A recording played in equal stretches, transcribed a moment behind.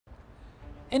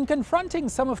In confronting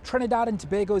some of Trinidad and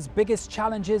Tobago's biggest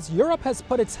challenges, Europe has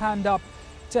put its hand up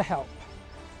to help.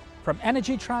 From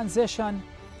energy transition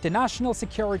to national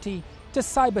security to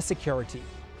cybersecurity.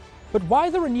 But why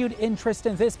the renewed interest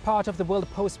in this part of the world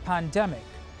post-pandemic?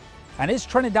 And is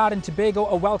Trinidad and Tobago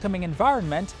a welcoming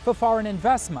environment for foreign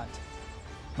investment?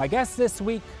 My guest this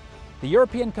week, the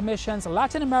European Commission's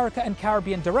Latin America and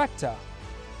Caribbean Director,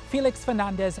 Félix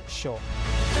Fernández-Shaw.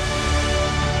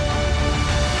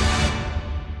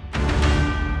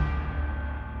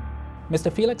 Mr.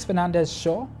 Félix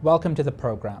Fernández-Shaw, welcome to the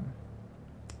program.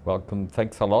 Welcome,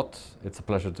 thanks a lot. It's a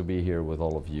pleasure to be here with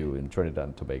all of you in Trinidad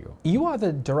and Tobago. You are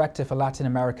the Director for Latin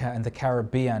America and the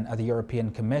Caribbean at the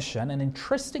European Commission, an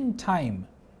interesting time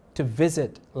to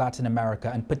visit Latin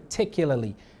America and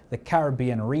particularly the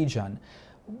Caribbean region.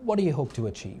 What do you hope to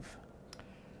achieve?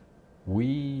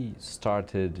 We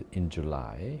started in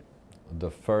July the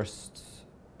first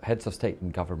Heads of State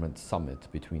and Government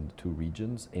Summit between the two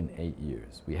regions in 8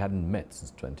 years. We hadn't met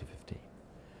since 2015.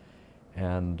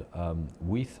 And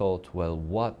we thought, well,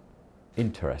 what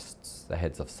interests the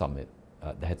heads of summit,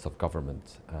 the heads of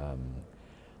government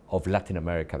of Latin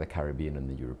America, the Caribbean and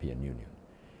the European Union?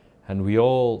 And we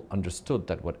all understood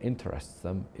that what interests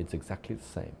them is exactly the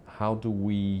same. How do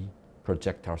we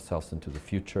project ourselves into the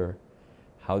future?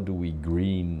 How do we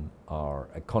green our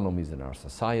economies and our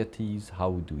societies?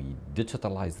 How do we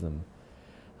digitalize them?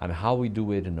 And how we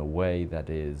do it in a way that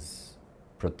is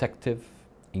protective,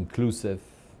 inclusive,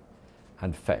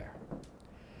 and fair.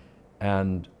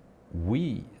 And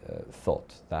we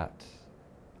thought that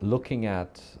looking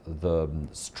at the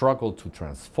struggle to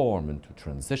transform and to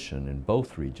transition in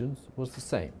both regions was the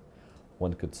same.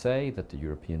 One could say that the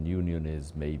European Union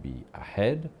is maybe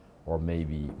ahead or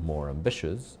maybe more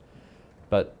ambitious,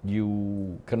 but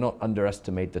you cannot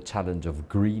underestimate the challenge of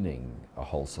greening a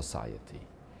whole society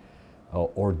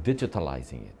or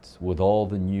digitalizing it with all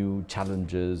the new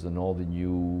challenges and all the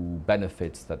new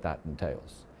benefits that that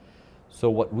entails. So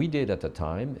what we did at the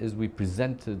time is we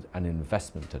presented an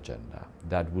investment agenda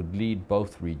that would lead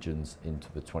both regions into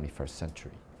the 21st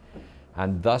century,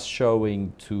 and thus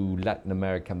showing to Latin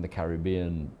America and the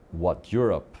Caribbean what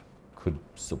Europe could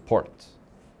support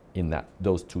in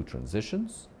those two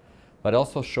transitions, but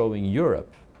also showing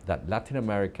Europe that Latin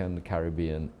America and the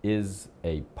Caribbean is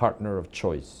a partner of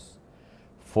choice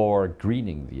for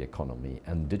greening the economy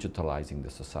and digitalizing the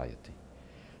society.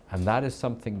 And that is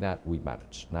something that we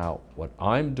managed. Now, what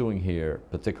I'm doing here,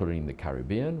 particularly in the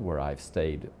Caribbean, where I've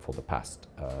stayed for the past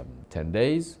 10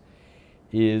 days,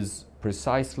 is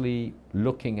precisely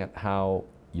looking at how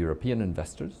European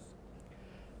investors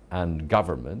and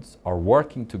governments are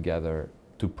working together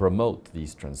to promote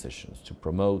these transitions, to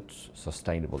promote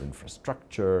sustainable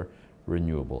infrastructure,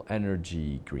 renewable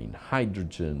energy, green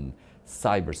hydrogen,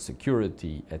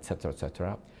 cybersecurity, etc.,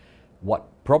 etc. What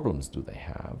problems do they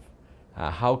have?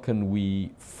 How can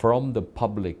we, from the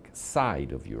public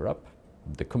side of Europe,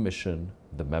 the Commission,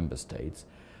 the Member States,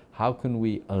 how can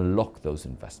we unlock those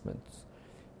investments?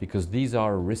 Because these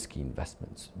are risky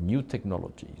investments, new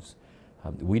technologies.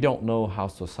 We don't know how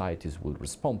societies will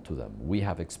respond to them. We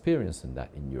have experience in that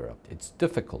in Europe. It's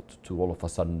difficult to all of a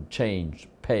sudden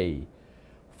pay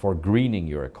for greening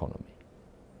your economy.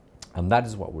 And that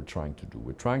is what we're trying to do.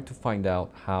 We're trying to find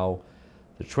out how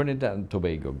the Trinidad and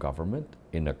Tobago government,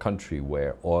 in a country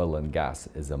where oil and gas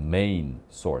is a main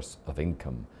source of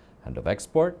income and of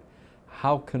export,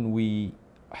 how can we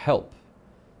help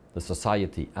the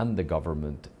society and the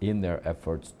government in their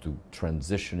efforts to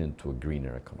transition into a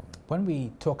greener economy? When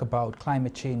we talk about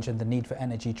climate change and the need for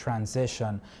energy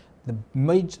transition, the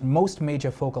most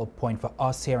major focal point for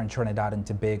us here in Trinidad and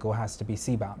Tobago has to be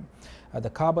CBAM. The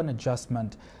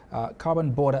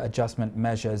carbon border adjustment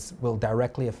measures will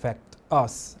directly affect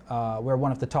us. We're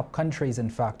one of the top countries, in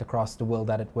fact, across the world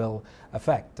that it will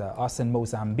affect, us and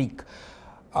Mozambique.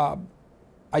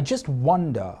 I just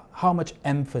wonder how much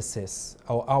emphasis,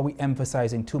 or are we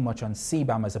emphasizing too much on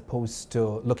CBAM as opposed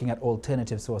to looking at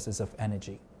alternative sources of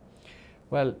energy?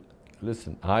 Well,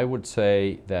 listen, I would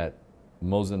say that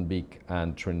Mozambique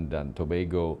and Trinidad and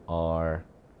Tobago are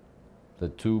the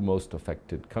two most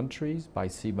affected countries by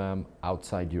CBAM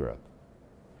outside Europe.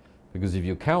 Because if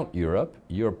you count Europe,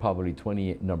 you're probably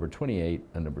number 28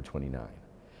 and number 29.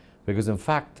 Because in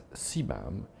fact,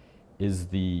 CBAM is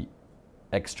the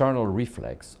external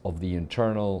reflex of the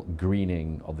internal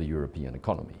greening of the European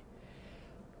economy.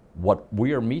 What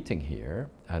we are meeting here,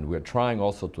 and we're trying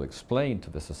also to explain to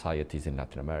the societies in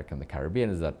Latin America and the Caribbean,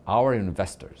 is that our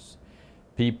investors,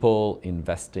 people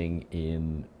investing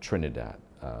in Trinidad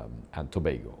and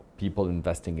Tobago, people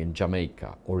investing in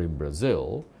Jamaica or in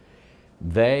Brazil,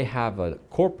 they have a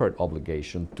corporate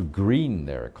obligation to green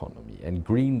their economy and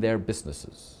green their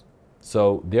businesses.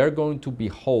 So they're going to be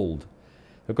held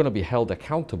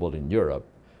accountable in Europe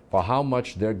for how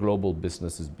much their global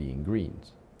business is being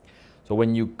greened. So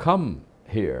when you come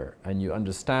here and you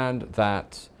understand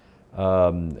that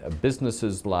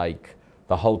businesses like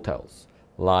the hotels,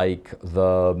 like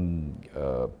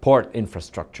the port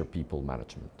infrastructure people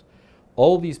management,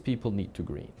 all these people need to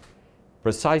green.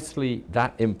 Precisely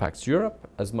that impacts Europe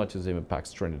as much as it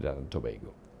impacts Trinidad and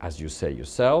Tobago. As you say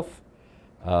yourself,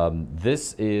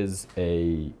 this is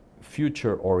a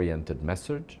future-oriented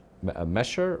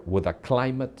measure with a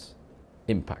climate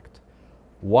impact.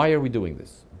 Why are we doing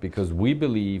this? Because we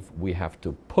believe we have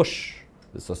to push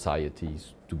the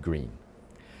societies to green.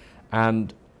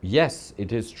 And yes,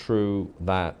 it is true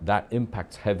that that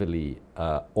impacts heavily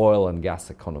oil and gas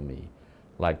economy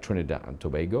like Trinidad and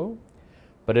Tobago,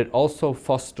 but it also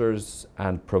fosters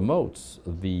and promotes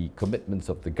the commitments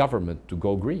of the government to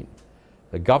go green.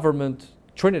 The government,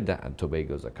 Trinidad and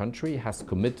Tobago as a country, has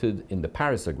committed in the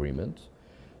Paris Agreement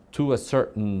to a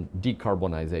certain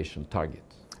decarbonization target.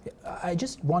 I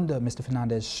just wonder, Mr.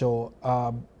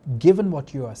 Fernández-Shaw, given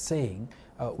what you are saying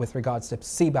with regards to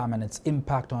CBAM and its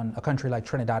impact on a country like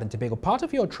Trinidad and Tobago, part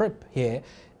of your trip here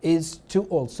is to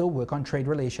also work on trade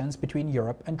relations between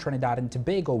Europe and Trinidad and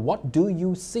Tobago. What do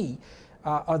you see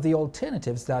are the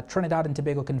alternatives that Trinidad and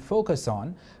Tobago can focus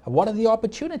on? What are the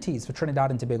opportunities for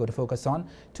Trinidad and Tobago to focus on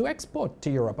to export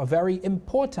to Europe, a very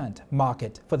important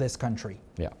market for this country?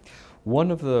 Yeah.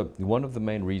 One of the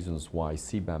main reasons why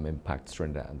CBAM impacts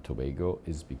Trinidad and Tobago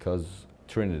is because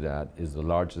Trinidad is the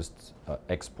largest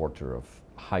exporter of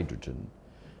hydrogen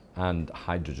and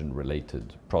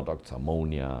hydrogen-related products,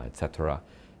 ammonia, etc.,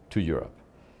 to Europe.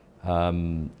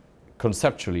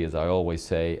 Conceptually, as I always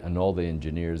say, and all the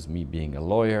engineers, me being a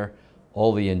lawyer,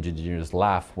 all the engineers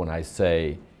laugh when I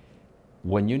say,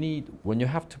 when you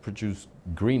have to produce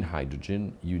green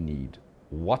hydrogen, you need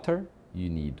water, you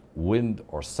need wind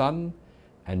or sun,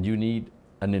 and you need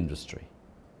an industry.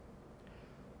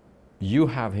 You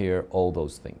have here all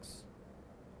those things.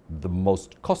 The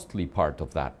most costly part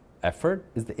of that effort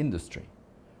is the industry,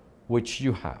 which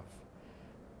you have.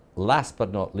 Last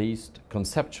but not least,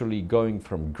 conceptually going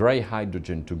from grey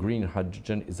hydrogen to green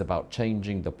hydrogen is about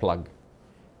changing the plug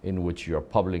in which you're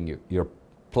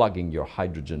plugging your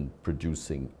hydrogen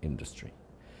producing industry.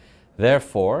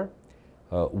 Therefore,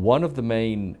 one of the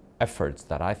main efforts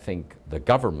that I think the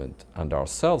government and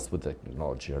ourselves with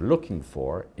technology are looking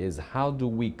for is how do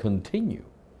we continue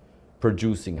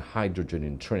producing hydrogen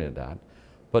in Trinidad,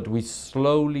 but we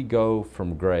slowly go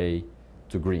from grey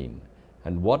to green.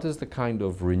 And what is the kind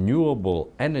of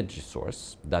renewable energy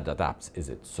source that adapts? Is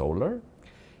it solar?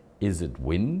 Is it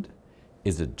wind?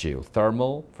 Is it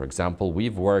geothermal? For example,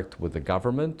 we've worked with the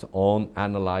government on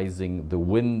analyzing the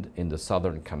wind in the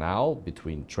Southern Canal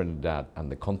between Trinidad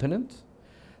and the continent.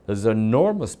 There's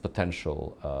enormous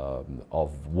potential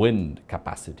of wind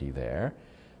capacity there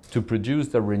to produce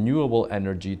the renewable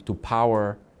energy to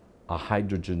power a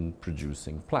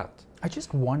hydrogen-producing plant. I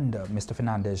just wonder, Mr.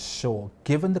 Fernández-Shaw,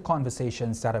 given the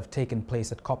conversations that have taken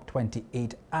place at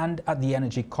COP28 and at the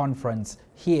Energy Conference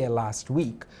here last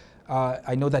week,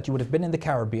 I know that you would have been in the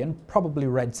Caribbean, probably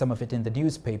read some of it in the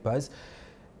newspapers.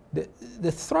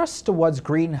 The thrust towards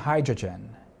green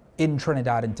hydrogen in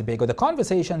Trinidad and Tobago, the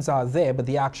conversations are there, but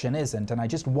the action isn't. And I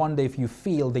just wonder if you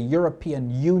feel the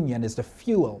European Union is the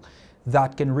fuel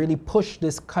that can really push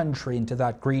this country into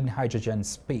that green hydrogen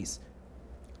space.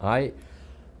 I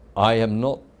am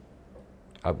not,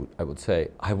 I would say,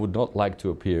 I would not like to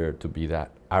appear to be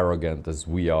that arrogant as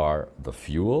we are the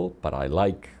fuel, but I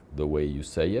like the way you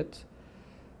say it.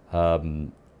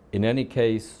 In any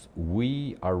case,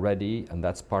 we are ready, and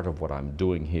that's part of what I'm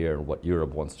doing here and what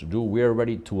Europe wants to do. We are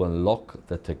ready to unlock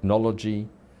the technology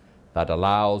that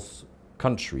allows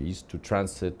countries to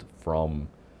transit from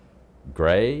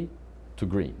grey to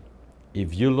green.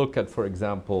 If you look at, for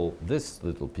example, this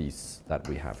little piece that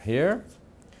we have here,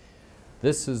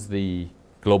 this is the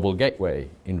Global Gateway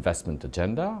Investment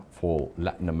Agenda for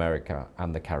Latin America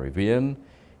and the Caribbean.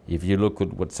 If you look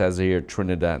at what says here,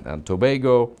 Trinidad and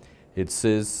Tobago, it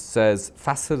says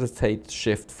facilitate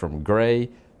shift from grey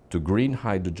to green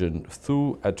hydrogen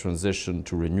through a transition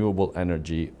to renewable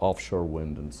energy, offshore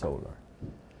wind and solar.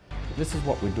 This is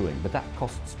what we're doing, but that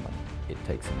costs money. It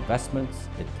takes investments,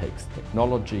 it takes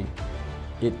technology,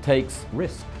 it takes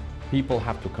risk. People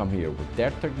have to come here with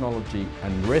their technology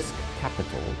and risk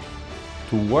capital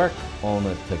to work on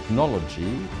a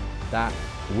technology that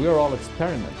we're all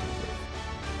experimenting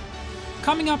with.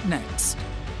 Coming up next,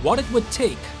 what it would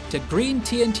take to green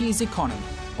TNT's economy.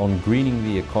 On greening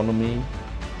the economy,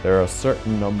 There are a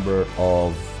certain number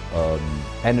of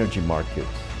energy market,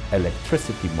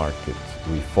 electricity market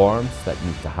reforms that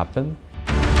need to happen.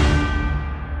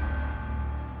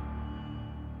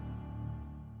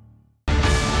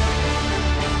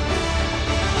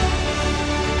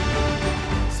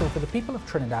 So for the people of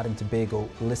Trinidad and Tobago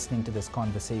listening to this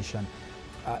conversation,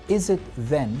 is it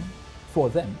then, for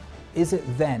them, is it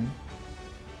then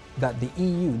that the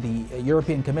EU, the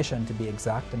European Commission to be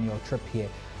exact, on your trip here,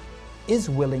 is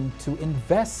willing to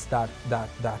invest that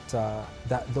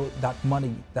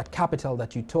money, that capital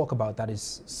that you talk about that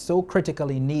is so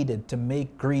critically needed to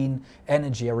make green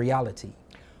energy a reality?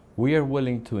 We are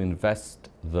willing to invest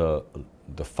the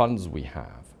funds we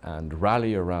have and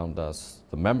rally around us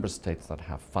the member states that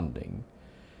have funding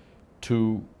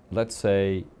to, let's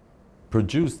say,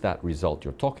 produce that result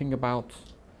you're talking about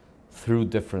through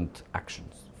different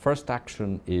actions. First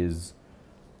action is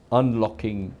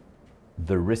unlocking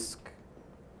the risk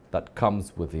that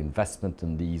comes with the investment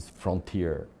in these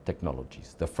frontier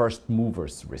technologies, the first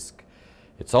mover's risk.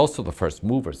 It's also the first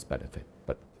mover's benefit,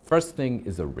 but first thing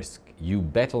is a risk. You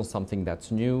bet on something that's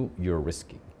new, you're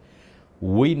risking.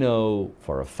 We know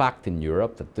for a fact in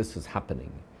Europe that this is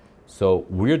happening. So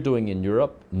we're doing in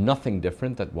Europe nothing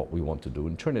different than what we want to do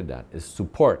in Trinidad, is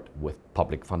support with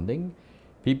public funding,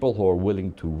 people who are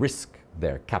willing to risk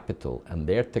their capital and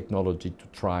their technology to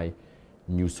try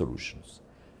new solutions.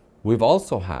 We've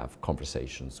also have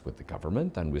conversations with the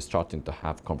government, and we're starting to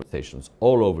have conversations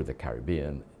all over the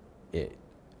Caribbean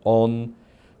on,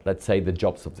 let's say, the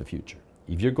jobs of the future.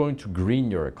 If you're going to green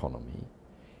your economy,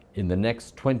 in the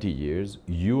next 20 years,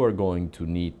 you are going to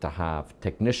need to have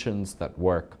technicians that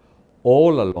work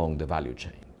all along the value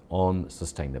chain on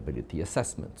sustainability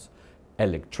assessments,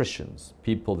 electricians,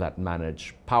 people that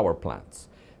manage power plants,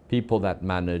 people that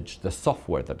manage the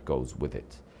software that goes with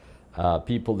it,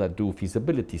 people that do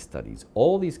feasibility studies.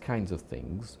 All these kinds of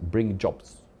things bring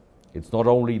jobs. It's not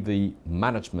only the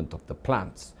management of the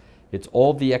plants, it's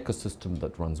all the ecosystem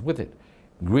that runs with it.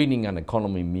 Greening an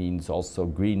economy means also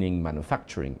greening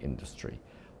manufacturing industry,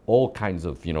 all kinds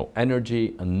of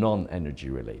energy and non-energy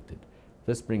related.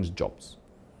 This brings jobs.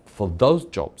 For those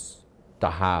jobs to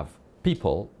have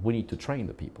people, we need to train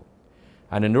the people.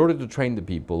 And in order to train the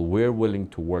people, we're willing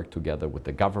to work together with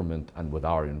the government and with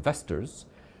our investors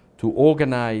to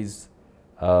organize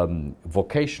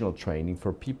vocational training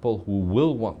for people who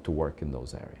will want to work in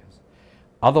those areas.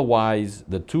 Otherwise,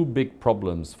 the two big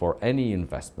problems for any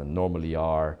investment normally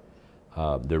are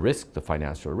the risk, the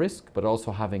financial risk, but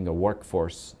also having a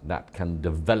workforce that can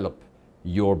develop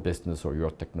your business or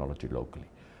your technology locally.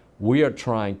 We are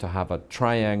trying to have a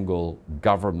triangle: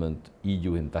 government,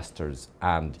 EU investors,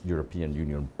 and European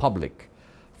Union public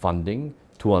funding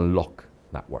to unlock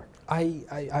that work.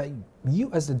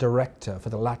 You as the director for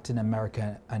the Latin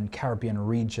America and Caribbean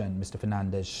region, Mr.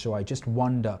 Fernández-Shaw, I just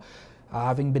wonder,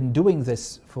 having been doing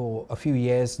this for a few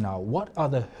years now, what are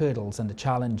the hurdles and the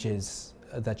challenges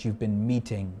that you've been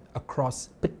meeting across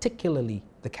particularly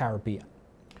the Caribbean?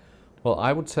 Well,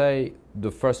 I would say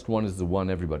the first one is the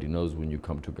one everybody knows when you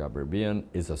come to Caribbean,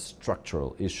 is a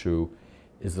structural issue,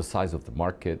 is the size of the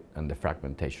market and the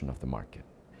fragmentation of the market.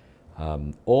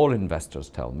 All investors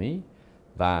tell me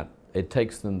that it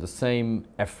takes them the same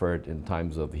effort in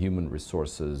terms of human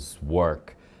resources,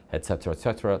 work,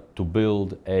 etc., to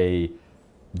build a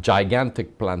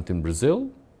gigantic plant in Brazil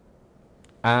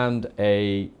and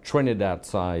a Trinidad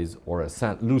size or a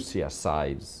St. Lucia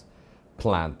size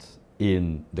plant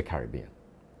in the Caribbean.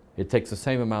 It takes the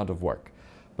same amount of work,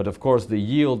 but of course the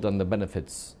yield and the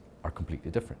benefits are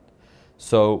completely different.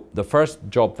 So the first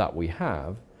job that we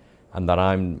have, and that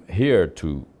I'm here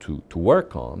to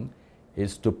work on,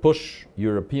 is to push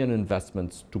European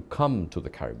investments to come to the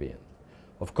Caribbean.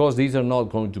 Of course, these are not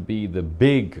going to be the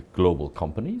big global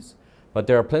companies, but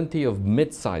there are plenty of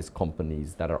mid-sized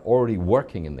companies that are already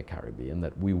working in the Caribbean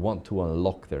that we want to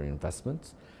unlock their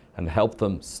investments and help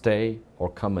them stay or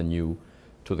come anew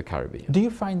to the Caribbean. Do you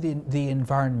find the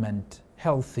environment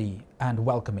healthy and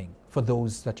welcoming for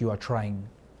those that you are trying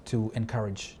to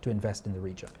encourage to invest in the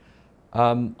region?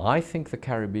 I think the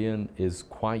Caribbean is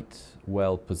quite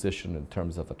well positioned in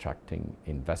terms of attracting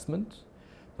investment.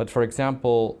 But for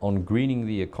example, on greening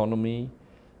the economy,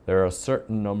 there are a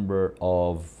certain number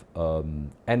of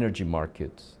energy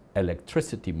market,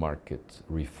 electricity market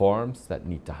reforms that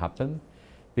need to happen.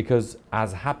 Because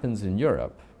as happens in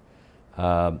Europe,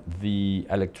 the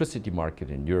electricity market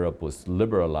in Europe was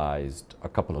liberalized a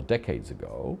couple of decades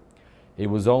ago. It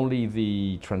was only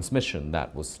the transmission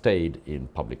that was stayed in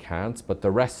public hands, but the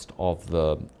rest of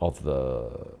the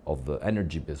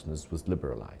energy business was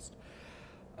liberalized.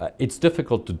 It's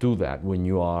difficult to do that when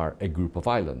you are a group of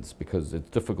islands because it's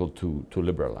difficult to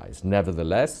liberalize.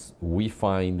 Nevertheless, we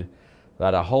find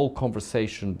that a whole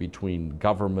conversation between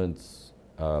governments,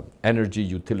 energy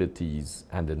utilities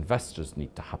and investors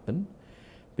need to happen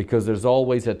because there's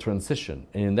always a transition.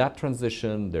 And in that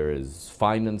transition, there is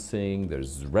financing,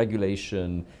 there's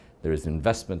regulation, there is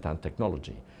investment and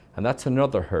technology. And that's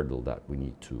another hurdle that we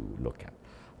need to look at.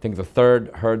 I think the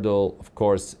third hurdle, of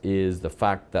course, is the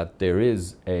fact that there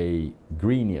is a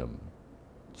greenium.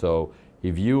 So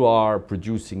if you are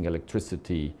producing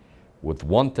electricity with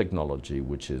one technology,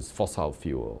 which is fossil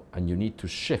fuel, and you need to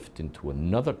shift into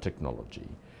another technology,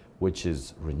 which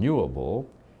is renewable,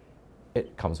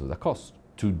 it comes with a cost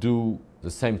to do the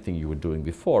same thing you were doing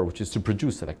before, which is to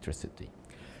produce electricity.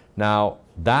 Now,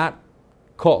 that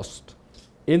cost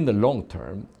in the long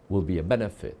term will be a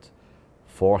benefit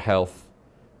for health,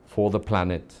 for the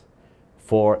planet,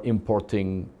 for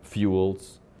importing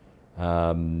fuels.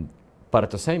 But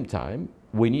at the same time,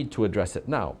 we need to address it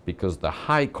now because the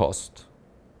high cost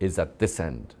is at this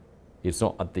end. It's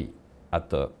not at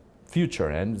the future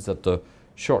end, it's at the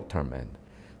short-term end.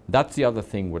 That's the other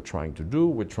thing we're trying to do.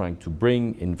 We're trying to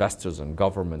bring investors and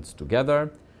governments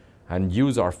together and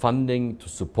use our funding to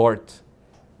support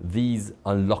these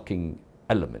unlocking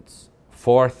elements.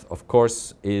 Fourth, of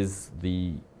course, is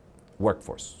the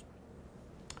workforce.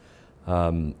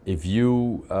 If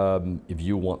you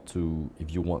want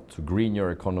to green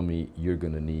your economy, you're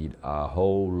going to need a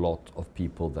whole lot of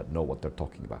people that know what they're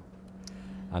talking about,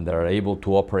 and that are able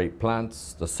to operate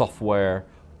plants, the software,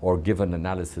 or give an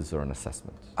analysis or an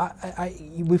assessment.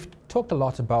 We've talked a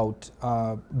lot about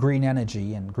green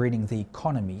energy and greening the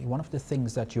economy. One of the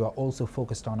things that you are also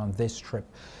focused on this trip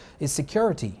is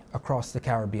security across the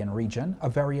Caribbean region, a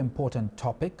very important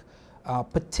topic,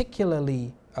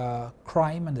 particularly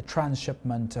crime and the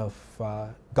transshipment of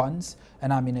guns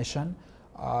and ammunition.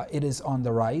 It is on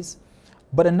the rise.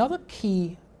 But another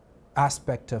key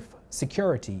aspect of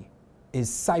security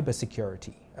is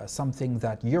cybersecurity, something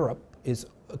that Europe is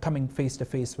coming face to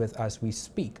face with as we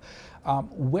speak.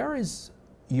 Where is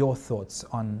your thoughts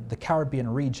on the Caribbean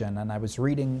region? And I was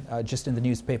reading just in the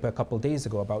newspaper a couple of days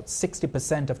ago about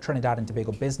 60% of Trinidad and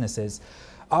Tobago businesses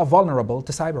are vulnerable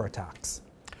to cyber attacks.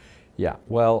 Yeah,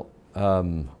 well,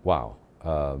 wow,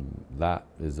 that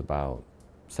is about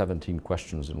 17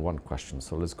 questions in one question.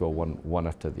 So let's go one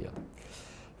after the other.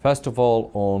 First of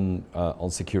all, on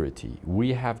security,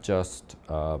 we have just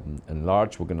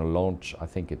enlarged. We're going to launch, I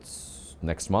think it's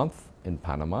next month in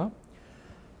Panama.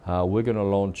 We're going to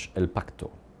launch El Pacto,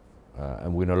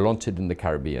 and we're going to launch it in the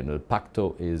Caribbean. El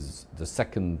Pacto is the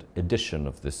second edition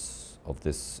of this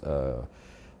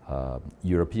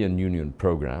European Union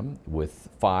program with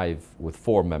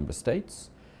 4 member states.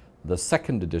 The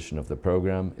second edition of the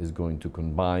program is going to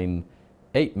combine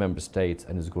 8 member states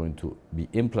and is going to be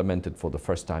implemented for the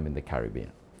first time in the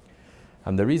Caribbean.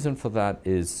 And the reason for that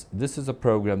is this is a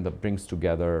program that brings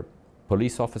together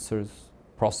police officers,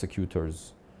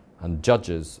 prosecutors, and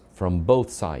judges from both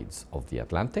sides of the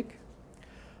Atlantic,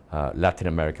 Latin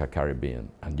America, Caribbean,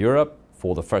 and Europe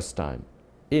for the first time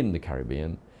in the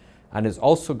Caribbean. And is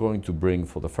also going to bring,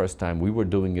 for the first time, we were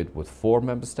doing it with 4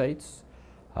 member states,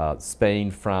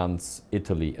 Spain, France,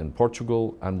 Italy, and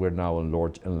Portugal, and we're now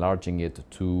enlarging it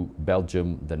to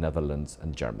Belgium, the Netherlands,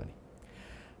 and Germany.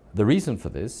 The reason for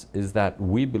this is that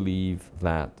we believe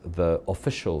that the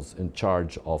officials in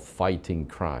charge of fighting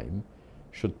crime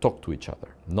should talk to each other,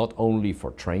 not only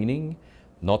for training,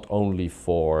 not only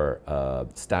for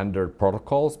standard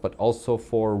protocols, but also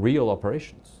for real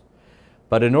operations.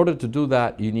 But in order to do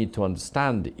that, you need to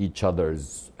understand each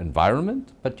other's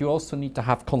environment, but you also need to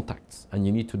have contacts, and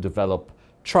you need to develop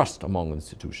trust among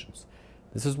institutions.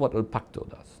 This is what El Pacto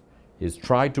does, is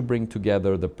try to bring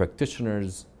together the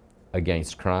practitioners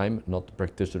against crime, not the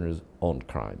practitioners on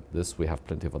crime. This, we have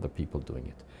plenty of other people doing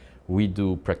it. We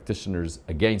do practitioners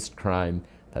against crime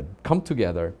that come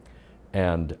together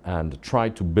and try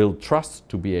to build trust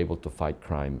to be able to fight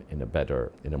crime in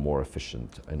a more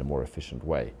efficient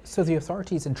way. So the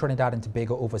authorities in Trinidad and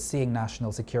Tobago overseeing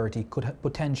national security could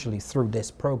potentially, through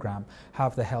this program,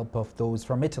 have the help of those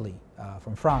from Italy,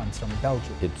 from France, from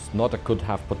Belgium. It's not a could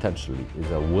have potentially,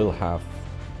 it's a will have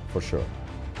for sure,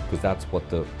 because that's what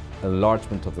the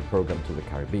enlargement of the program to the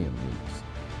Caribbean means.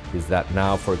 Is that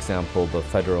now, for example, the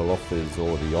federal office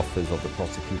or the office of the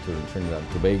prosecutor in Trinidad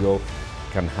and Tobago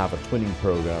can have a twinning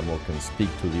program or can speak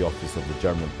to the office of the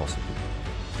German prosecutor.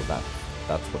 So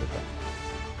that's what it does.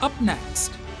 Up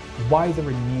next, why the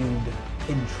renewed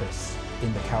interest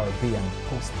in the Caribbean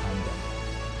post-pandemic?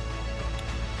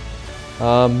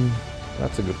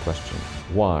 That's a good question.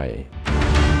 Why?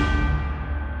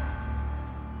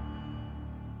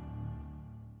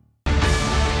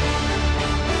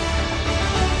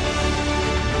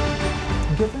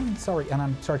 Given, sorry, and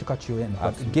I'm sorry to cut you in, but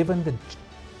Absolutely. given the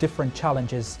different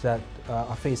challenges that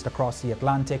are faced across the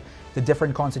Atlantic, the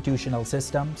different constitutional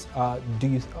systems, how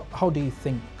do you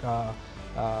think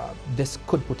this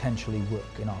could potentially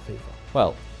work in our favor?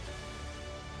 Well,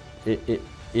 it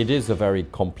is a very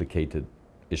complicated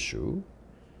issue,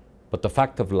 but the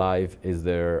fact of life is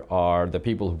there are the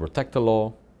people who protect the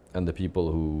law and the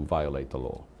people who violate the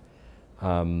law.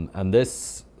 And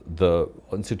this, the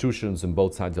institutions on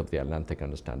both sides of the Atlantic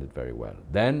understand it very well.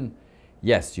 Then,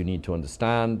 yes, you need to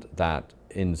understand that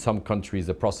in some countries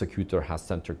the prosecutor has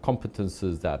centered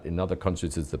competences, that in other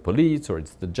countries it's the police or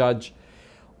it's the judge.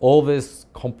 All this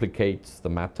complicates the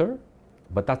matter,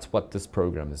 but that's what this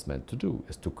program is meant to do,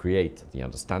 is to create the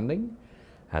understanding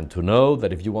and to know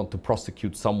that if you want to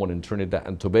prosecute someone in Trinidad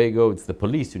and Tobago, it's the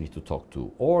police you need to talk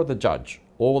to, or the judge,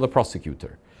 or the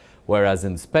prosecutor. Whereas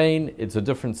in Spain, it's a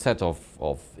different set of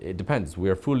it depends. We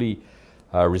are fully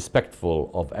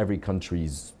respectful of every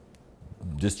country's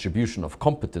distribution of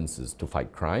competences to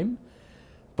fight crime.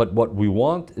 But what we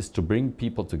want is to bring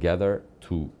people together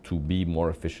to be more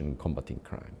efficient in combating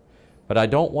crime. But I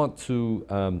don't want to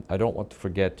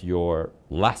forget your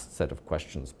last set of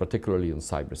questions, particularly on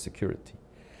cybersecurity,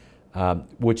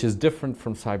 which is different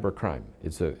from cybercrime.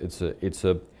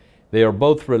 They are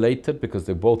both related because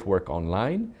they both work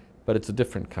online, but it's a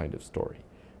different kind of story.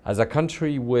 As a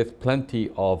country with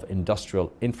plenty of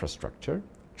industrial infrastructure,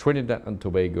 Trinidad and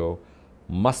Tobago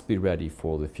must be ready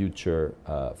for the future,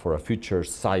 for a future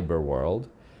cyber world,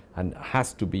 and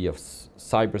has to be of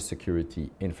cybersecurity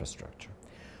infrastructure.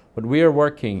 What we are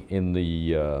working in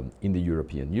the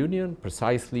European Union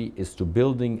precisely is to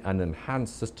building an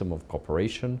enhanced system of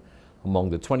cooperation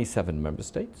among the 27 member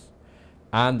states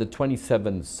and the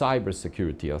 27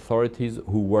 cybersecurity authorities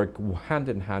who work hand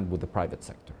in hand with the private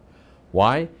sector.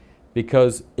 Why?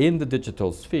 Because in the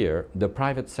digital sphere, the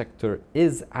private sector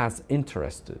is as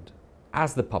interested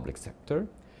as the public sector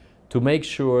to make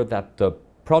sure that the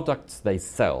products they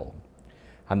sell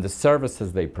and the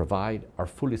services they provide are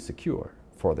fully secure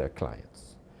for their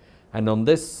clients. And on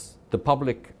this, the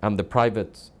public and the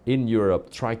private in Europe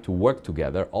try to work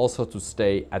together also to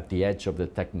stay at the edge of the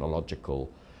technological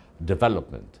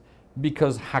development,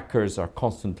 because hackers are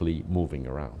constantly moving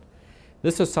around.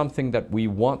 This is something that we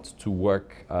want to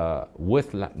work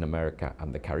with Latin America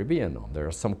and the Caribbean on. There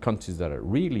are some countries that are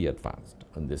really advanced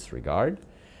in this regard,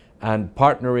 and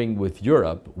partnering with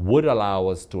Europe would allow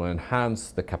us to enhance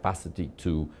the capacity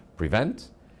to prevent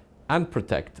and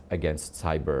protect against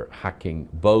cyber hacking,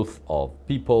 both of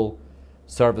people,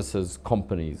 services,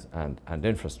 companies, and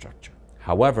infrastructure.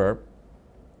 However,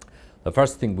 the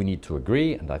first thing we need to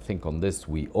agree, and I think on this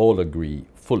we all agree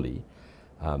fully,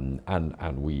 and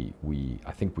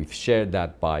I think we've shared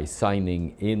that by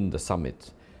signing in the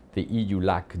summit the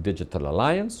EU-LAC Digital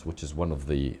Alliance, which is one of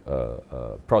the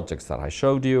projects that I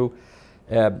showed you.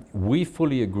 We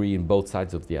fully agree in both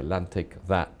sides of the Atlantic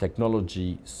that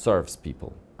technology serves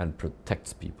people and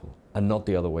protects people, and not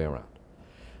the other way around.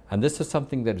 And this is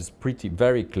something that is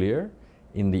very clear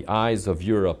in the eyes of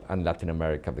Europe and Latin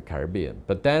America, the Caribbean.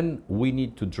 But then we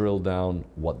need to drill down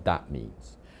what that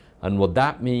means. And what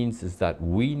that means is that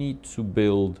we need to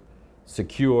build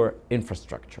secure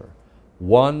infrastructure,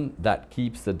 one that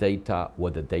keeps the data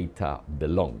where the data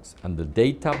belongs. And the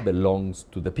data belongs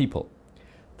to the people.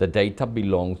 The data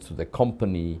belongs to the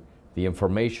company, the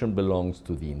information belongs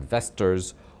to the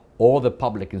investors or the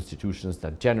public institutions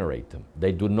that generate them.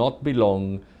 They do not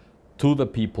belong to the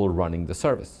people running the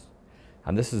service.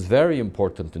 And this is very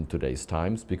important in today's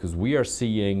times because we are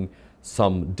seeing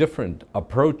some different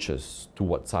approaches to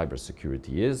what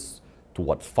cybersecurity is, to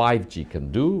what 5G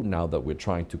can do now that we're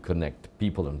trying to connect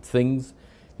people and things.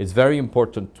 It's very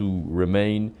important to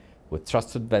remain with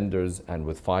trusted vendors and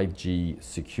with 5G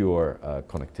secure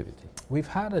connectivity. We've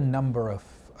had a number of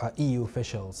EU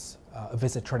officials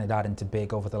visit Trinidad and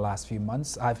Tobago over the last few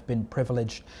months. I've been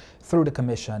privileged through the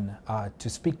Commission to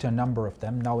speak to a number of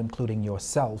them, now including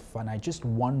yourself, and I just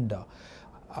wonder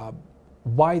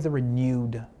why the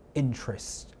renewed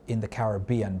interest in the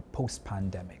Caribbean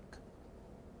post-pandemic?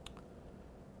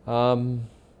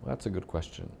 That's a good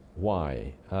question.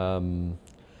 Why?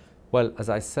 Well, as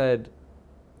I said,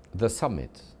 the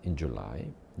summit in July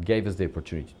gave us the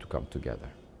opportunity to come together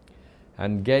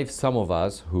and gave some of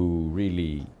us who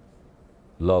really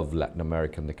love Latin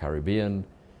America and the Caribbean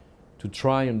to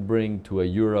try and bring to a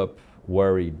Europe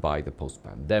worried by the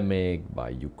post-pandemic, by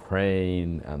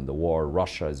Ukraine and the war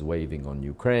Russia is waging on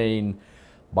Ukraine,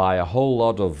 by a whole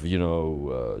lot of,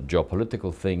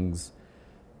 geopolitical things,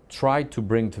 try to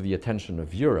bring to the attention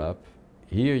of Europe,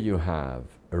 here you have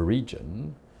a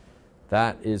region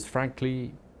that is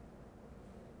frankly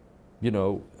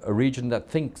a region that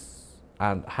thinks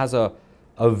and has a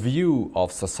view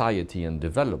of society and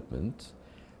development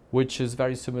which is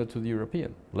very similar to the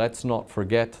European. Let's not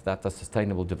forget that the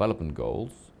Sustainable Development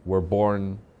Goals were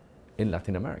born in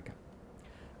Latin America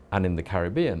and in the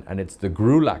Caribbean, and it's the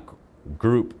GRULAC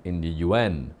group in the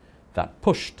UN that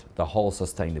pushed the whole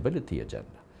sustainability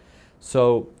agenda.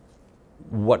 So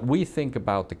what we think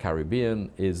about the Caribbean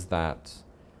is that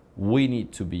we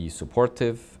need to be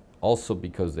supportive, also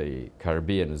because the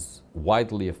Caribbean is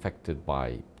widely affected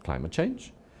by climate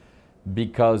change,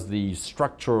 because the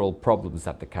structural problems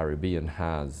that the Caribbean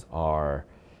has are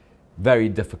very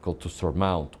difficult to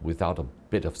surmount without a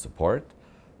bit of support.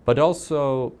 But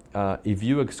also, if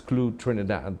you exclude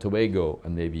Trinidad and Tobago,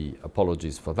 and maybe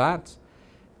apologies for that,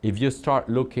 if you start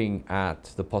looking at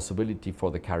the possibility for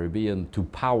the Caribbean to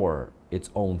power its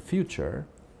own future,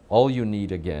 all you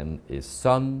need again is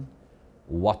sun,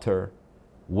 water,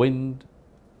 wind,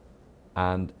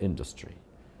 and industry.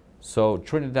 So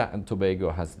Trinidad and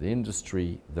Tobago has the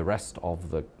industry, the rest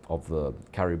of the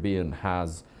Caribbean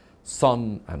has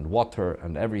sun and water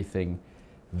and everything.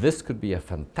 This could be a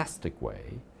fantastic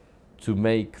way to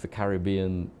make the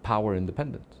Caribbean power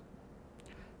independent.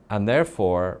 And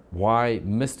therefore, why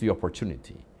miss the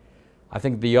opportunity? I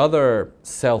think the other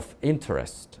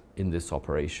self-interest in this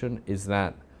operation is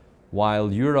that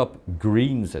while Europe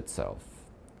greens itself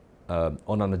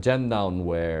on an agenda on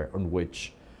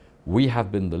which we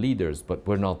have been the leaders, but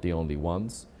we're not the only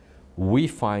ones, we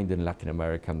find in Latin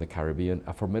America and the Caribbean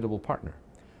a formidable partner,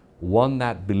 one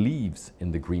that believes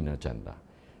in the green agenda,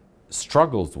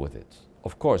 struggles with it,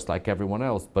 of course, like everyone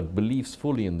else, but believes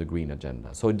fully in the green agenda.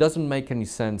 So it doesn't make any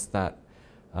sense that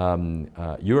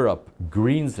Europe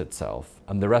greens itself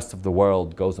and the rest of the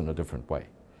world goes in a different way.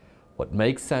 What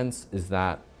makes sense is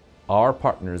that our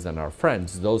partners and our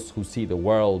friends, those who see the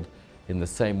world in the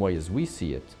same way as we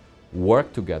see it,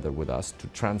 work together with us to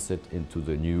transit into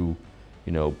the new,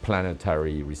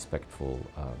 planetary, respectful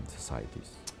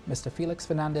societies. Mr. Félix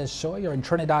Fernández-Shaw, you're in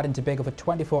Trinidad and Tobago for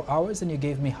 24 hours and you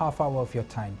gave me half hour of your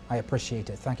time. I appreciate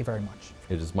it. Thank you very much.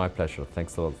 It is my pleasure.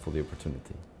 Thanks a lot for the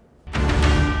opportunity.